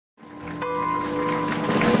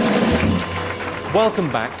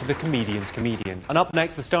Welcome back to The Comedian's Comedian. And up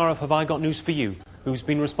next, the star of Have I Got News For You, who's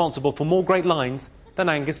been responsible for more great lines than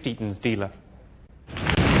Angus Deaton's dealer. 2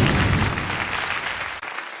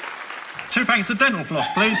 packets of dental floss,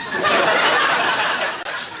 please.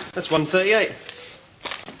 That's £1.38.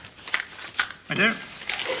 I do.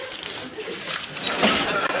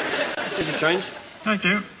 Here's the change. Thank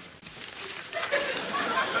you.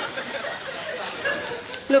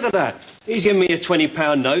 Look at that. He's given me a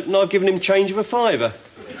 £20 note and I've given him change of a £5.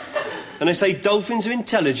 And they say dolphins are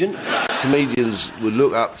intelligent. Comedians would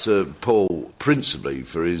look up to Paul principally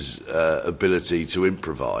for his ability to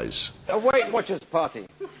improvise. A Weight Watchers party.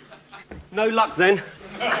 No luck then.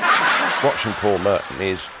 Watching Paul Merton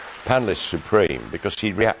is panellist supreme because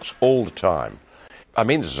he reacts all the time. I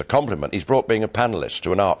mean this as a compliment. He's brought being a panellist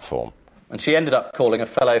to an art form. And she ended up calling a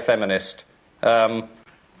fellow feminist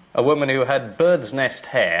a woman who had bird's nest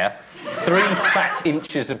hair, 3 fat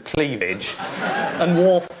inches of cleavage, and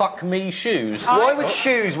wore fuck me shoes. Why would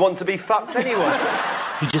shoes want to be fucked anyway?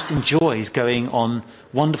 He just enjoys going on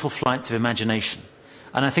wonderful flights of imagination.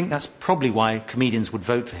 And I think that's probably why comedians would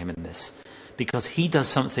vote for him in this, because he does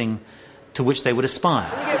something to which they would aspire.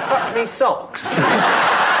 Can you get fuck me socks?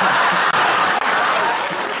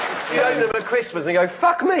 You open them at Christmas and you go,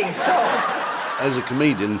 fuck me socks! As a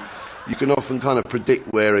comedian, you can often kind of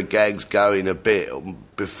predict where a gag's going a bit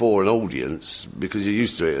before an audience because you're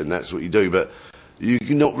used to it and that's what you do, but you're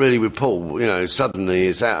not really with Paul. You know, suddenly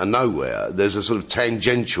it's out of nowhere. There's a sort of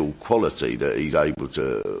tangential quality that he's able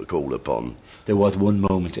to call upon. There was one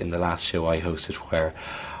moment in the last show I hosted where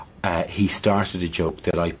he started a joke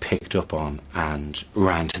that I picked up on and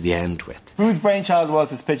ran to the end with. Whose brainchild was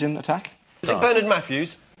this pigeon attack? Was it Bernard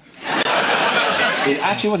Matthews? It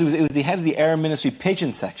actually was. It was the head of the Air Ministry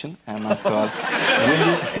pigeon section. And my God.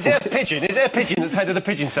 Is it a pigeon? Is it a pigeon that's head of the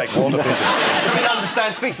pigeon section? What a pigeon. Does it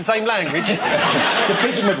understand, speaks the same language? The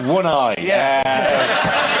pigeon with one eye. Yeah.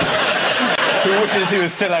 Who wishes he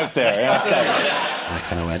was still out there. Yeah. I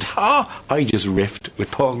kind of went, I just riffed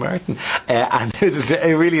with Paul Merton. And there was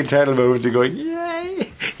a really internal moment of going,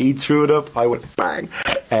 yay! He threw it up, I went bang.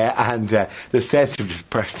 And the sense of this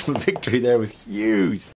personal victory there was huge.